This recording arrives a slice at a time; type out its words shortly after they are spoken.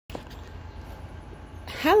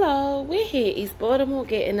Hello, we're here East Baltimore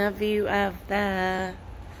getting a view of the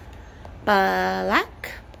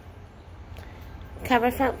black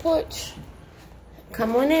covered front porch.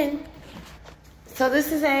 Come on in. So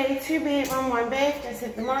this is a 2-bedroom, 1 bath that's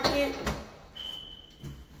hit the market.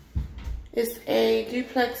 It's a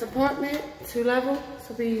duplex apartment, 2 level. This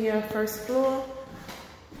will be your first floor,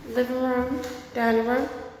 living room, dining room.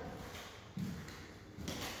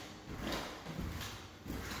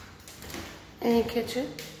 And kitchen.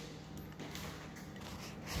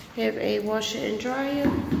 Have a washer and dryer.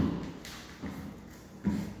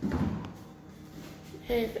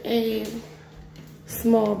 Have a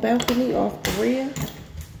small balcony off the rear.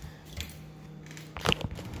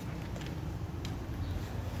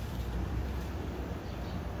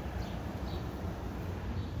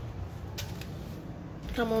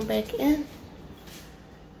 Come on back in.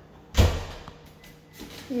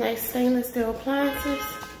 Nice stainless steel appliances.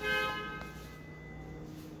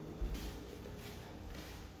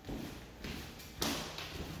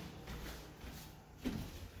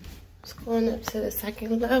 Going up to the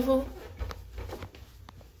 2nd level.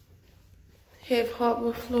 Have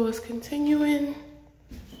hardwood floors continuing.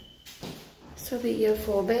 This will be your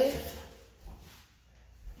full bath.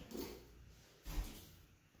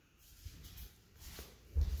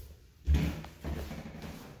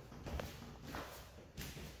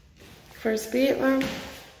 First bedroom.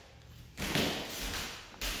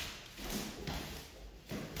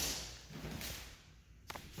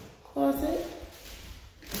 Closet.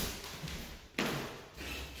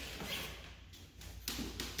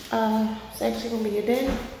 It's actually gonna be your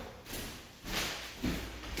den.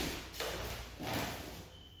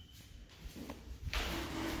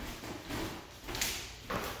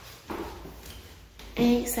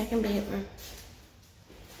 And 2nd bedroom.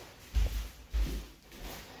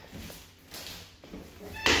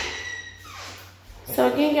 So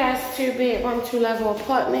again, guys, 2-bedroom, 2-level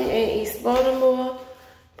apartment in East Baltimore.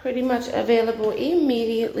 Pretty much available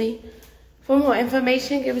immediately. For more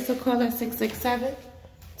information, give us a call at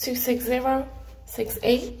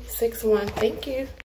 667-260-6861. Thank you.